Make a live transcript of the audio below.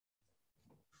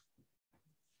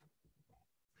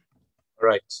All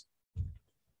right.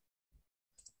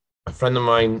 A friend of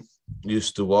mine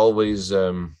used to always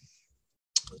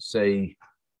say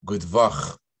good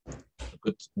vach,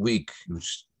 good week.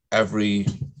 Which every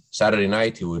Saturday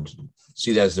night he would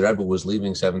see that as the Rebbe was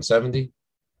leaving 770,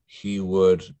 he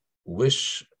would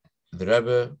wish the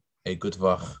Rebbe a good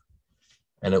vach.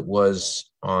 And it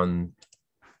was on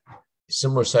a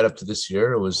similar setup to this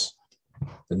year. It was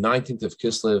the 19th of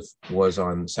Kislev was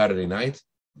on Saturday night.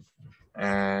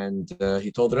 And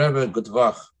he told the Rebbe, good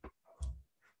vach.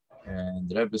 And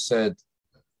the Rebbe said,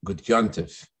 good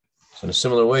yontif. So in a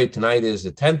similar way, tonight is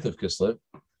the 10th of Kislev.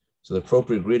 So the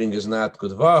appropriate greeting is not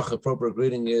good vach, the appropriate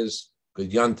greeting is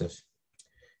good yontif.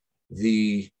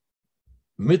 The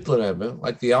Mittler Rebbe,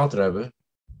 like the Alter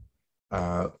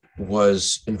Rebbe,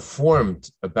 was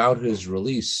informed about his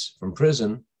release from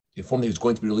prison, informed he was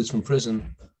going to be released from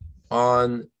prison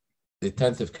on the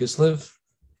 10th of Kislev,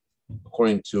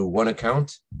 according to one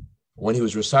account, when he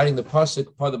was reciting the pasuk,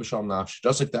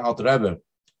 just like the Alter Rebbe,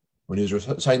 when he was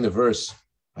reciting the verse,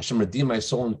 Hashem redeem my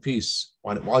soul in peace.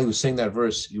 While he was saying that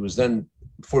verse, he was then,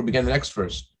 before he began the next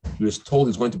verse, he was told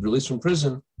he was going to be released from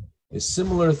prison. A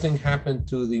similar thing happened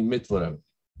to the Mittler Rebbe.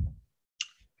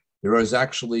 There is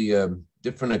actually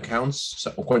different accounts.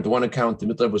 So according to one account, the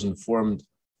Mittler Rebbe was informed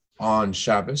on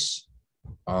Shabbos,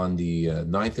 on the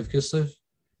 9th of Kislev.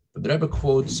 But the Rebbe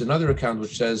quotes another account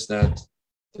which says that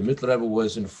the Mittler Rebbe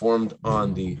was informed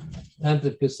on the 10th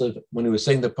of Kislev when he was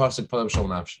saying the pasuk Palav Shal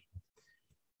Nafshi.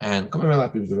 And come here,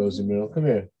 Rosemiro, come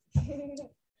here.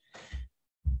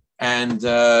 And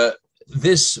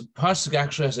this pasuk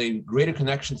actually has a greater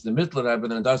connection to the Mittler Rebbe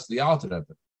than it does to the Alter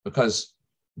Rebbe, because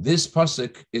this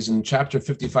pasuk is in chapter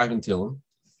 55 in Tehillim,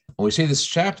 and we say this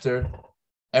chapter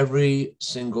every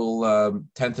single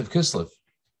 10th of Kislev.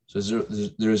 So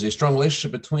there is a strong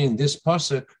relationship between this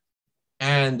pasuk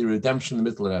and the redemption of the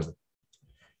Mittler Rebbe.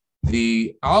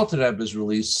 The Alter Rebbe's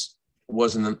release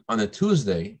was on a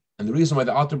Tuesday, and the reason why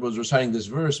the Alter Rebbe was reciting this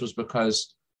verse was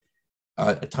because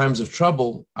at times of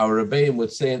trouble, our Rebbe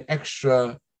would say an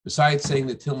extra, besides saying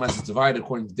that Tehillim is divided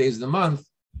according to the days of the month,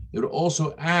 they would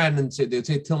also add and say, they would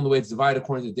say Tehillim the way it's divided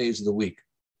according to the days of the week.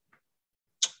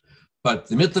 But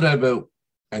the Mittler Rebbe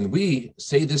and we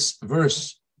say this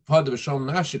verse, God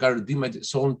redeem my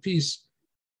soul in peace,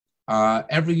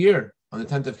 every year on the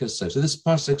 10th of Kislev. So this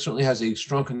pasuk certainly has a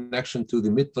strong connection to the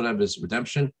Mittler Rebbe's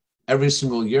redemption every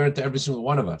single year and to every single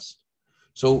one of us.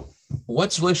 So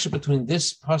what's the relationship between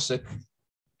this pasuk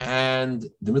and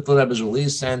the Mittler Rebbe's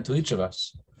release and to each of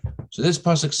us? So this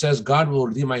pasuk says, God will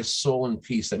redeem my soul in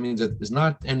peace. That means that there's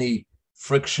not any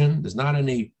friction, there's not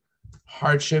any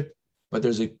hardship, but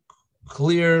there's a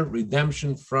clear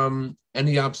redemption from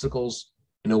any obstacles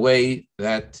in a way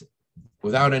that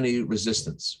without any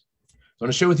resistance. So I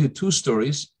want to share with you two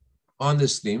stories on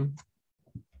this theme,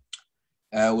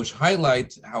 which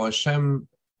highlight how Hashem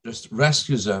just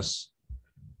rescues us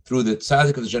through the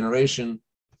tzaddik of the generation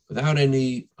without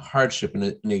any hardship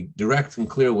in a direct and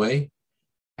clear way,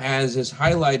 as is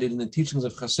highlighted in the teachings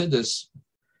of Chassidus.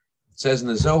 It says in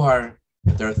the Zohar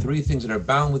that there are three things that are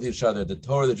bound with each other: the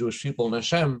Torah, the Jewish people, and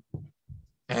Hashem.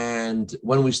 And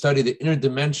when we study the inner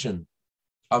dimension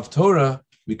of Torah,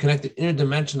 we connect the inner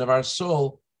dimension of our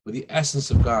soul with the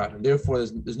essence of God. And therefore,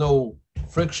 there's no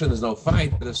friction, there's no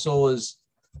fight, but the soul is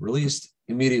released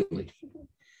immediately.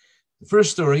 The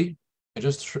first story I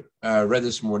just read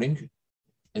this morning,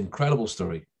 incredible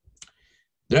story.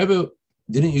 The Rebbe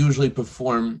didn't usually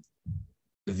perform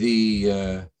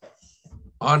the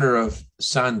honor of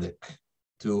sandik,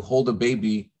 to hold a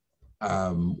baby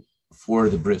for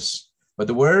the bris. But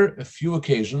there were a few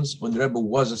occasions when the Rebbe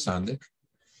was a sandik,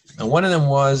 and one of them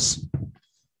was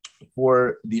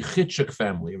for the Chitchuk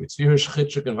family. Tzvi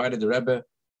Chitchuk invited the Rebbe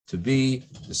to be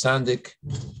the sandik.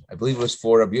 I believe it was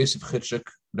for Rabbi Yosef Chitchuk,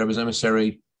 Rebbe's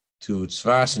emissary to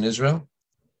Tzfas in Israel.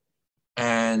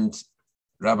 And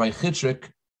Rabbi Chitchuk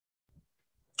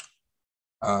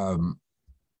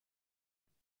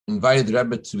invited the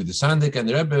Rebbe to be the sandik, and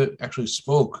the Rebbe actually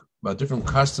spoke about different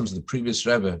customs of the previous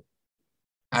Rebbe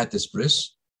at this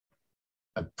bris,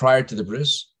 prior to the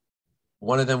bris.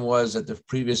 One of them was that the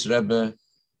previous Rebbe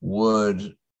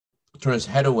would turn his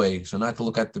head away, so not to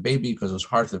look at the baby, because it was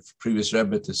hard for the previous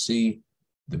Rebbe to see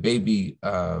the baby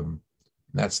in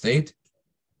that state.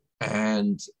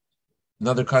 And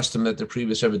another custom that the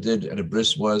previous Rebbe did at a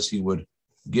bris was he would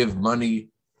give money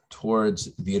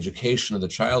towards the education of the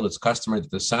child. It's customary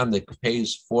that the sandik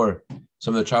pays for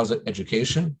some of the child's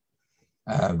education.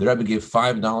 The Rebbe gave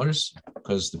 $5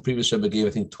 because the previous Rebbe gave,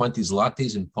 I think, 20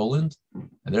 zlotys in Poland.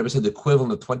 And the Rebbe said the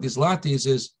equivalent of 20 zlotys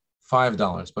is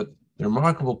 $5. But the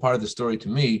remarkable part of the story to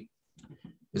me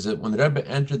is that when the Rebbe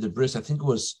entered the bris, I think it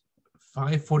was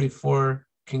 544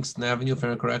 Kingston Avenue, if I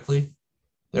remember correctly.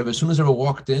 The Rebbe, as soon as the Rebbe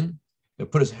walked in, he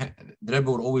put his hand, the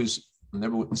Rebbe would always,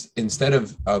 instead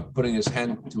of putting his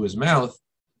hand to his mouth,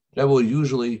 the Rebbe would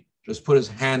usually just put his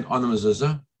hand on the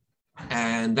mezuzah,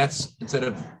 and that's, instead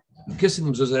of kissing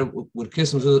the mezuzah, the Rebbe would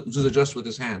kiss the mezuzah just with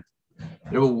his hand.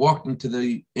 The Rebbe walked into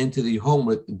the home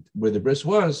where the bris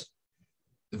was.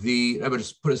 The Rebbe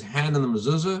just put his hand on the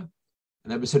mezuzah,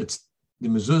 and the Rebbe said, "It's the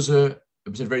mezuzah."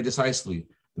 Rebbe said very decisively,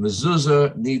 "The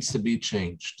mezuzah needs to be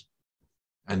changed."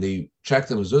 And they checked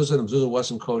the mezuzah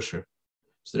wasn't kosher.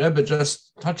 So the Rebbe,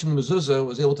 just touching the mezuzah,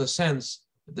 was able to sense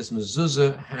that this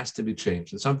mezuzah has to be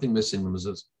changed. There's something missing in the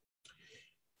mezuzah.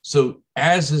 So,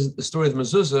 as is the story of the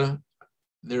mezuzah,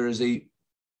 there is a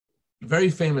very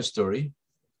famous story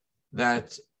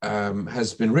that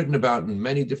has been written about in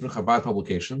many different Chabad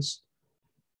publications,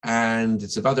 and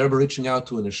it's about the Rebbe reaching out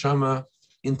to a neshama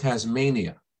in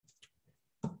Tasmania.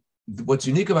 What's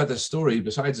unique about this story,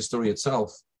 besides the story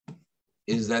itself,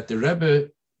 is that the Rebbe,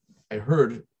 I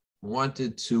heard,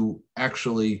 wanted to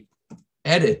actually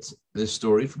edit this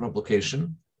story for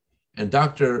publication, and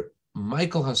Dr.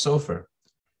 Michael Hasofer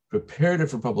prepared it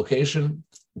for publication,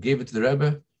 gave it to the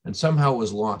Rebbe, and somehow it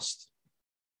was lost.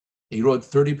 He wrote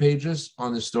 30 pages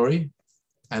on the story,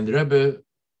 and the Rebbe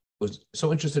was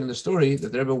so interested in the story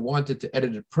that the Rebbe wanted to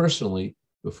edit it personally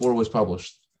before it was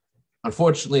published.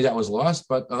 Unfortunately, that was lost,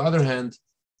 but on the other hand,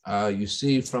 you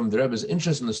see from the Rebbe's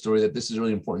interest in the story that this is a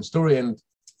really important story, and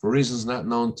for reasons not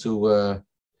known to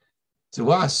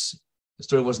us, the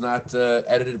story was not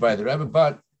edited by the Rebbe,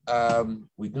 but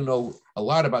we do know a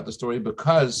lot about the story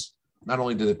because not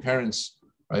only did the parents,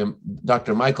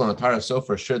 Dr. Michael and Atara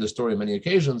Sofer, share the story on many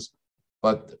occasions,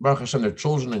 but Baruch Hashem, their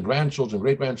children and grandchildren,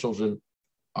 great-grandchildren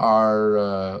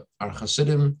are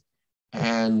Hasidim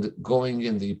and going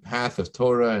in the path of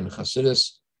Torah and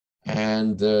Hasidus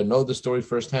and know the story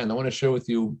firsthand. I want to share with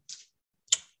you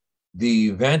the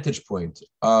vantage point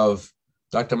of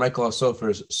Dr. Michael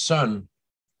Hasofer's son,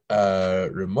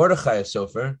 Mordechai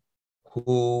Hasofer,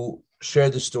 who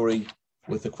shared the story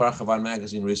with the Kvar Chabad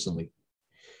magazine recently.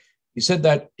 He said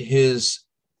that his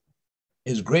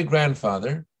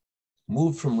great-grandfather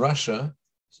moved from Russia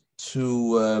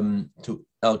to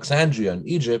Alexandria in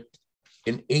Egypt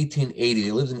in 1880.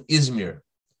 He lived in Izmir,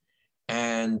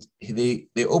 and they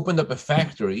opened up a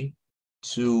factory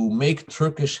to make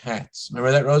Turkish hats.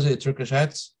 Remember that, Rosie, the Turkish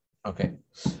hats? Okay.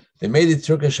 They made the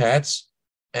Turkish hats,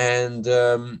 and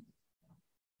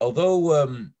although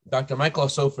Dr. Michael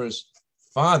Hasofer's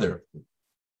father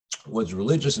was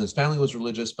religious and his family was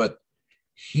religious, but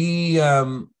he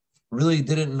really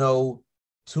didn't know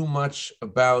too much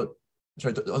about,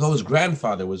 although his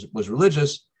grandfather was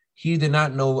religious, he did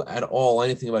not know at all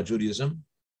anything about Judaism.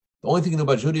 The only thing he knew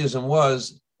about Judaism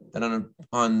was that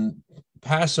on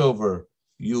Passover,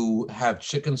 you have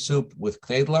chicken soup with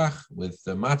knedlach, with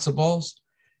matzah balls,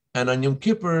 and on Yom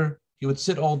Kippur, he would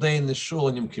sit all day in the shul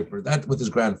on Yom Kippur, that with his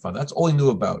grandfather. That's all he knew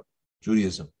about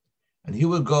Judaism. And he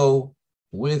would go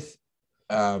with,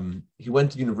 he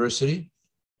went to university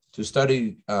to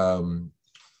study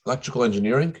electrical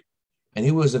engineering, and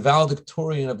he was a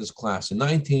valedictorian of his class. In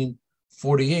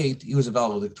 1948, he was a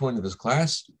valedictorian of his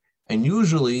class, and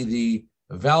usually the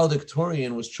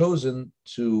valedictorian was chosen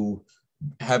to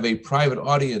have a private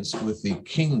audience with the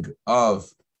king of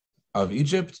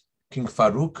Egypt, King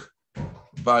Farouk.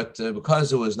 But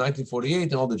because it was 1948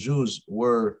 and all the Jews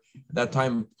were at that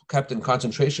time kept in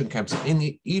concentration camps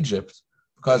in Egypt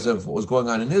because of what was going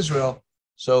on in Israel,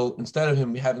 so instead of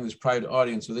him having this private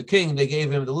audience with the king, they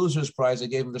gave him the loser's prize. They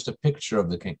gave him just a picture of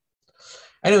the king.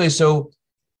 Anyway, so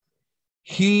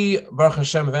he, Baruch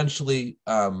Hashem, eventually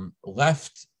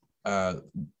left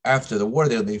after the war.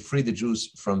 They freed the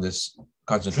Jews from this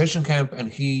concentration camp,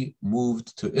 and he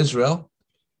moved to Israel,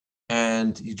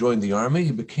 and he joined the army.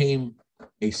 He became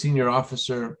a senior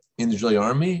officer in the Israeli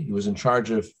army. He was in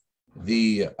charge of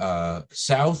the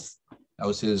south. That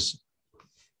was his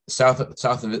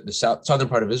southern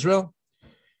part of Israel,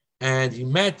 and he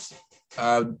met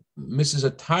Mrs.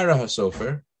 Atara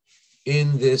Hasofer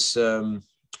in his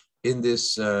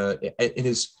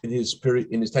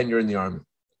tenure in the army.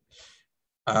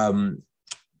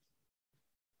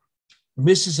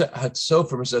 Mrs.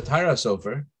 Atara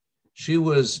Hasofer, she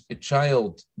was a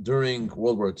child during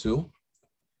World War II,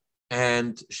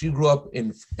 and she grew up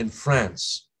in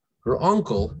France. Her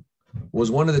uncle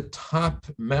was one of the top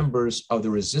members of the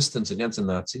resistance against the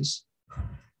Nazis,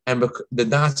 and the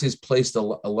Nazis placed a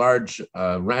large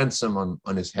ransom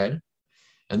on his head,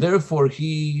 and therefore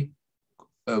he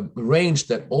arranged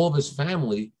that all of his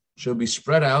family should be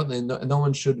spread out and no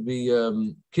one should be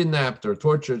kidnapped or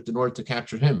tortured in order to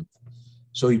capture him.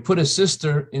 So he put his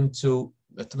sister into,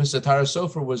 Mr. Atara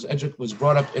Hasofer was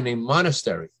brought up in a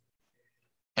monastery.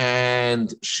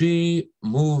 And she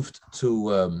moved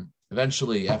to,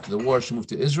 eventually after the war, she moved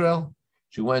to Israel.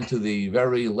 She went to the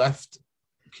very left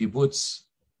kibbutz,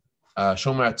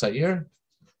 Shomer Tzair.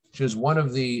 She was one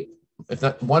of the, if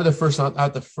not one of the first,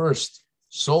 not the first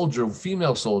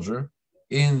female soldier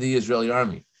in the Israeli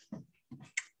army.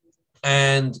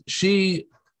 And she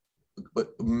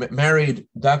married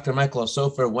Dr. Michael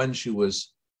Hasofer when she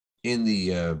was when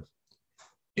he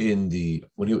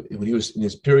was in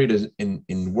his period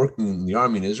in working in the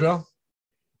army in Israel.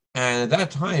 And at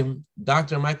that time,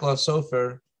 Dr. Michael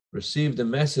Hasofer received a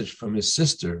message from his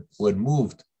sister who had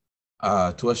moved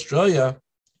to Australia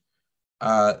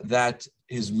that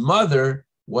his mother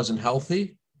wasn't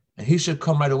healthy and he should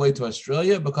come right away to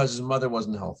Australia because his mother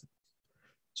wasn't healthy.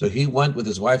 So he went with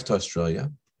his wife to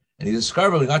Australia, and he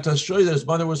discovered when he got to Australia that his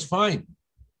mother was fine,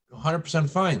 100%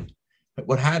 fine. But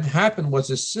what had happened was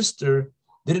his sister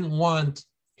didn't want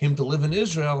him to live in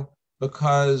Israel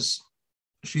because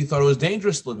she thought it was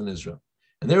dangerous to live in Israel.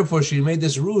 And therefore, she made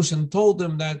this ruse and told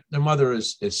him that their mother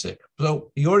is sick.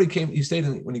 So when he came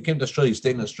to Australia, he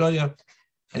stayed in Australia,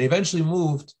 and he eventually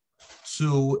moved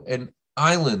to an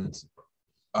island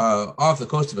off the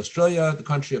coast of Australia, the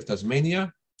country of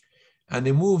Tasmania, and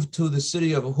they moved to the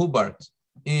city of Hobart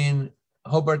in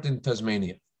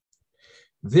Tasmania.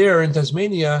 There in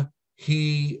Tasmania,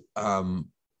 he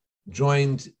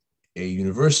joined a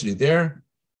university there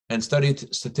and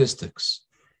studied statistics.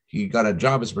 He got a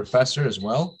job as a professor as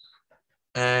well,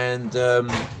 and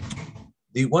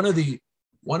one of the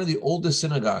oldest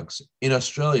synagogues in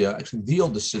Australia, actually the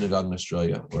oldest synagogue in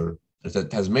Australia, or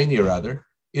Tasmania rather,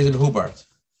 is in Hobart,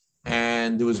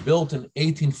 and it was built in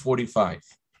 1845.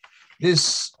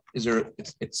 This is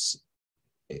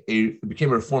it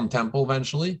became a Reformed temple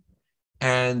eventually,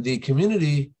 and the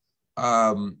community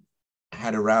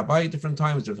had a rabbi at different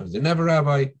times. They didn't have a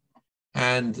rabbi.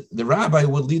 And the rabbi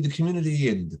would lead the community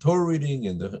in the Torah reading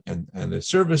and the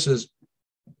services.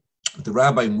 The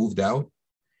rabbi moved out,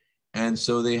 and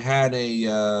so they had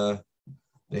the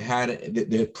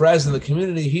president of the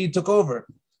community. He took over,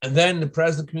 and then the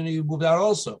president of the community moved out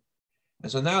also. And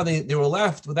so now they were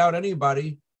left without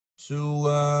anybody to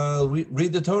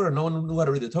read the Torah. No one knew how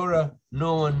to read the Torah.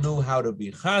 No one knew how to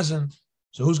be chazan.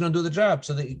 So who's going to do the job?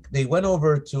 So they went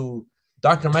over to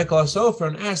Dr. Michael Hasofer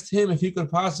and asked him if he could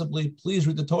possibly please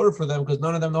read the Torah for them because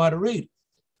none of them know how to read.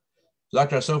 So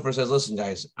Dr. Hasofer says, listen,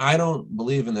 guys, I don't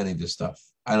believe in any of this stuff.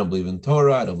 I don't believe in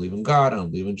Torah. I don't believe in God. I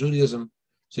don't believe in Judaism.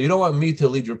 So you don't want me to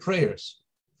lead your prayers.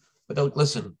 But they're like,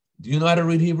 listen, do you know how to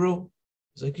read Hebrew?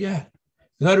 He's like, yeah. If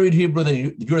you know how to read Hebrew,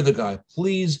 then you're the guy.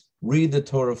 Please read the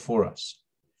Torah for us.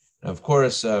 And of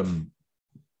course,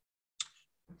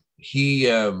 he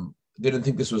didn't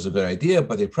think this was a good idea,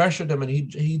 but they pressured him, and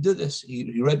he did this.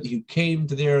 He came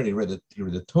to there and he read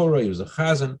the Torah. He was a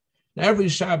chazan. And every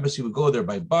Shabbos he would go there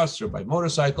by bus or by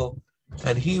motorcycle,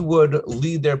 and he would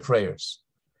lead their prayers.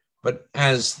 But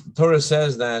as the Torah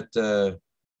says that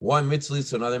one mitzvah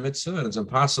leads to another mitzvah, and it's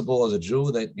impossible as a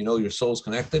Jew that your soul's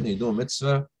connected and you do a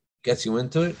mitzvah gets you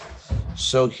into it.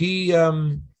 So he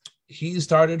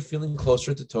started feeling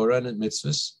closer to Torah and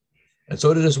mitzvahs, and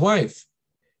so did his wife,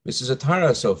 Mrs. Atara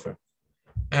Hasofer.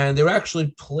 And they were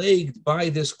actually plagued by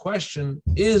this question,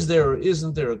 is there or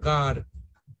isn't there a God?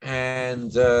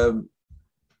 And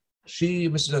she,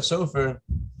 Mrs. Hasofer,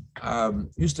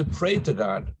 used to pray to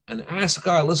God and ask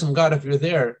God, listen, God, if you're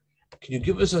there, can you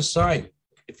give us a sign?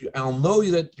 I'll know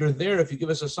that you're there if you give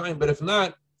us a sign, but if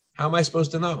not, how am I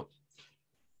supposed to know?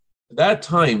 At that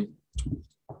time,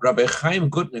 Rabbi Chaim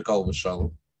Gutnick, one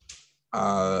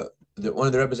of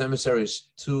the Rebbe's emissaries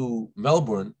to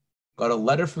Melbourne, got a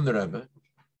letter from the Rebbe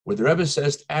where the Rebbe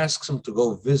asks him to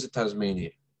go visit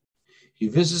Tasmania. He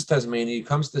visits Tasmania, he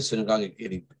comes to the synagogue,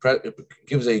 he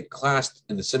gives a class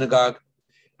in the synagogue,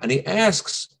 and he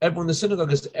asks everyone in the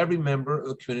synagogue, is every member of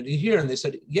the community here? And they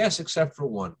said, yes, except for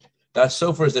one. The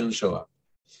Hasofers didn't show up.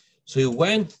 So he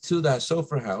went to the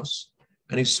Hasofer house,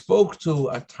 and he spoke to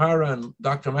Atara and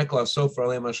Dr. Michael Hasofer,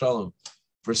 Aleim Shalom,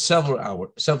 for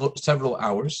several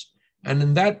hours. And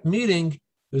in that meeting,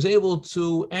 he was able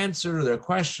to answer their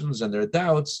questions and their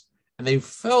doubts, and they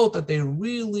felt that they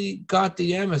really got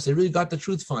the emes, they really got the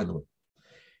truth finally.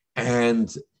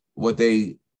 And what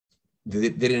they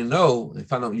didn't know, they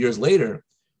found out years later,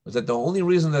 was that the only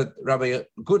reason that Rabbi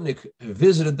Gutnick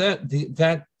visited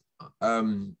that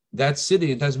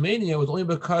city in Tasmania was only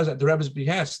because at the Rebbe's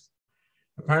behest.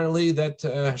 Apparently that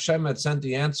Hashem had sent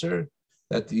the answer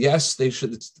that yes, they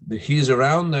should. He's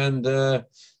around, and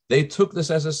they took this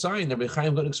as a sign. Rabbi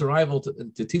Chaim Gutnick's arrival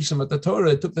to teach them about the Torah,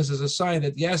 they took this as a sign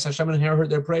that yes, Hashem and heard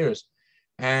their prayers.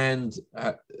 And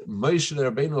Moshe, the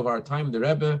Rebbeinu of our time, the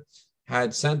Rebbe,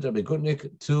 had sent Rabbi Gutnick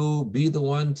to be the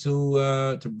one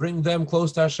to bring them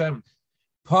close to Hashem.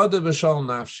 Pada b'shalom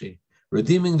nafshi,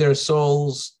 redeeming their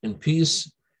souls in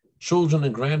peace, children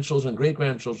and grandchildren,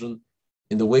 great-grandchildren,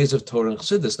 in the ways of Torah and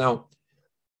Chassidus. Now,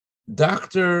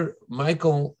 Dr.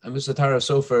 Michael and Mr. Atara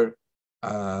Hasofer,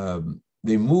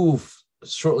 they moved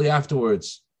shortly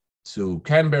afterwards to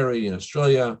Canberra in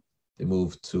Australia. They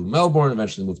moved to Melbourne,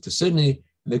 eventually moved to Sydney.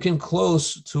 And they came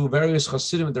close to various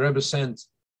Hasidim that the Rebbe sent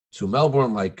to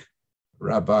Melbourne, like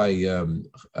Rabbi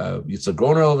Yitzhak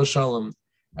Groner Alav Shalom,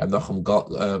 and Nachum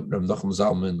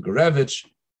Zalman Gurevich.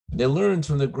 They learned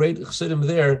from the great Hasidim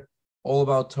there all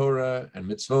about Torah and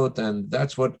mitzvot, and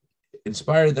that's what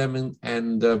inspired them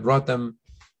and brought them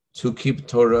to keep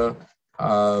Torah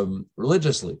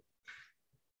religiously.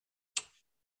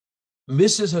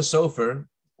 Mrs. Hasofer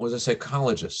was a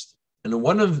psychologist, and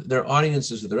one of their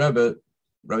audiences of the Rebbe,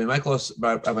 Rabbi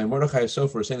Mordechai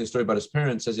Hasofer, was saying the story about his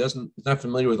parents, says he's not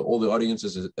familiar with all the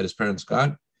audiences that his parents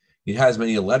got. He has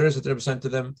many letters that the Rebbe sent to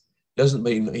them.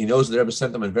 He knows the Rebbe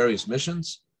sent them on various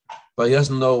missions, but he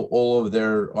doesn't know all of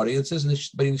their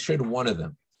audiences, but he shared one of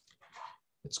them.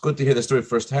 It's good to hear the story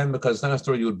firsthand because it's not a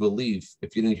story you would believe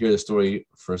if you didn't hear the story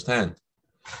firsthand.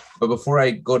 But before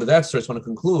I go to that story, I just want to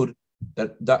conclude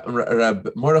that Rabbi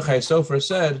Mordechai Hasofer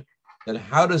said that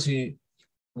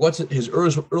what's his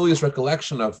earliest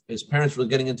recollection of his parents really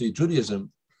getting into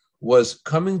Judaism was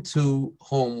coming to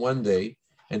home one day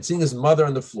and seeing his mother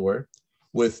on the floor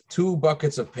with 2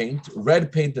 buckets of paint,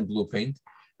 red paint and blue paint,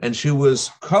 and she was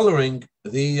coloring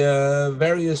the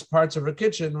various parts of her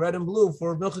kitchen, red and blue,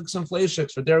 for milchiks and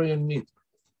fleishiks, for dairy and meat.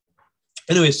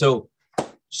 Anyway, so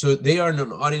they are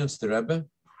an audience to the Rebbe,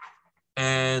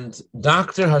 and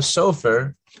Dr.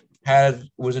 Hasofer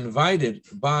was invited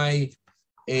by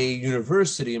a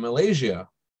university in Malaysia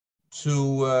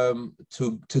to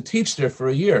teach there for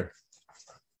a year,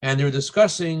 and they were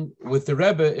discussing with the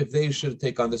Rebbe if they should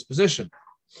take on this position.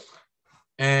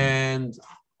 And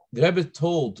the Rebbe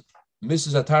told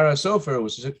Mrs. Atara Hasofer, who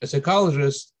was a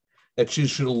psychologist, that she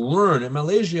should learn in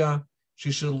Malaysia.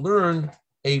 She should learn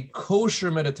a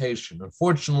kosher meditation.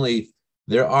 Unfortunately,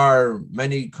 there are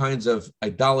many kinds of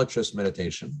idolatrous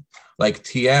meditation, like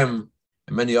TM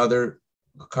and many other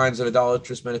kinds of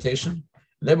idolatrous meditation.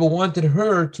 And the Rebbe wanted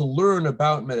her to learn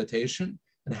about meditation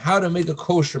and how to make a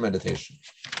kosher meditation.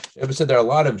 The Rebbe said there are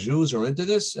a lot of Jews who are into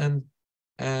this, and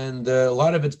a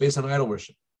lot of it's based on idol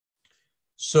worship.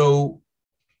 So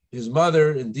his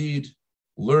mother indeed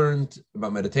learned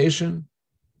about meditation,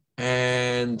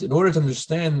 and in order to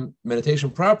understand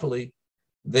meditation properly,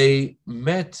 they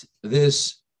met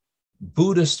this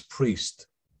Buddhist priest,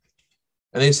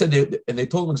 and they said they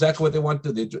told him exactly what they want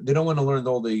to do. They don't want to learn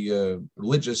all the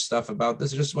religious stuff about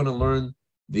this. They just want to learn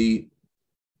the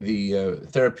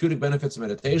therapeutic benefits of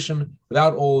meditation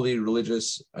without all the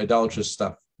religious idolatrous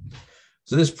stuff.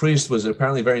 So this priest was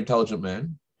apparently a very intelligent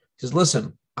man. He says,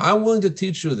 listen, I'm willing to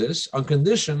teach you this on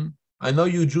condition, I know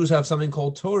you Jews have something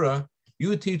called Torah.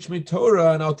 You teach me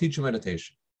Torah and I'll teach you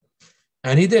meditation.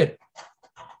 And he did.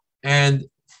 And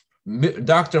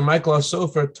Dr. Michael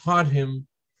Hasofer taught him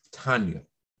Tanya.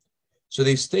 So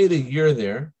they stayed a year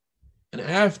there. And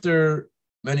after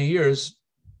many years,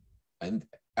 and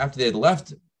after they had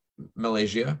left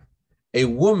Malaysia, a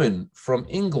woman from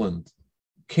England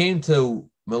came to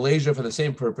Malaysia for the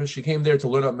same purpose. She came there to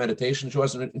learn about meditation. She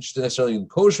wasn't interested necessarily in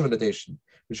kosher meditation,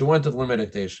 but she wanted to learn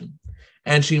meditation.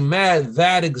 And she met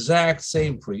that exact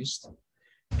same priest,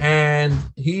 and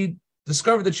he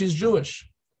discovered that she's Jewish.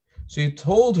 So he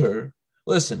told her,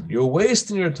 listen, you're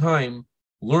wasting your time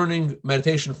learning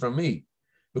meditation from me,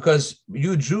 because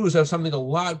you Jews have something a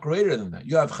lot greater than that.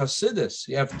 You have Hasidus,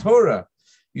 you have Torah,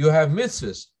 you have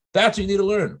mitzvahs. That's what you need to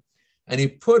learn. And he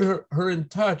put her in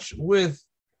touch with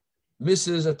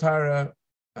Mrs. Atara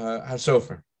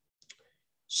Hasofer.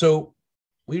 So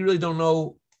we really don't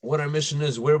know what our mission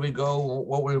is, where we go,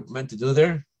 what we're meant to do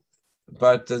there.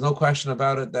 But there's no question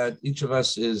about it that each of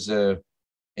us is an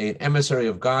emissary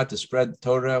of God to spread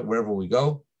Torah wherever we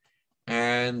go.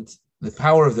 And the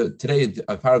power of the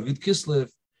power of Yud Kislev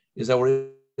is that we're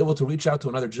able to reach out to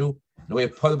another Jew in the way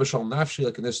of Pada B'Shalom Nafshi,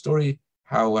 like in this story,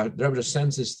 how the Rebbe just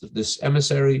sends this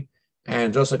emissary,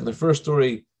 and just like in the first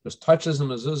story, just touches the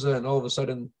mezuzah, and all of a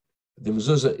sudden the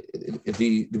mezuzah,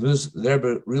 the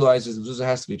Rebbe realizes the mezuzah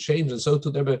has to be changed, and so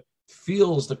too the Rebbe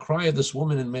feels the cry of this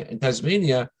woman in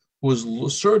Tasmania who is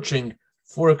searching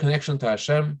for a connection to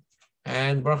Hashem,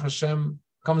 and Baruch Hashem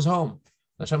comes home.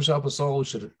 Hashem shall help us all. We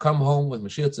should come home with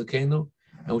Mashiach Tzidkenu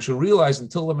And we should realize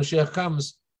until the Mashiach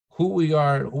comes who we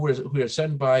are, who we are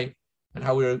sent by, and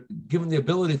how we are given the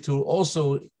ability to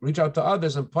also reach out to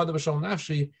others and pada b'shalom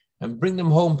nafshi and bring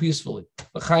them home peacefully.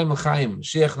 L'chaim, l'chaim.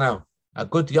 Mashiach now. A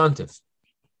good yontif.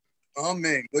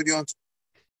 Amen. Good yontif.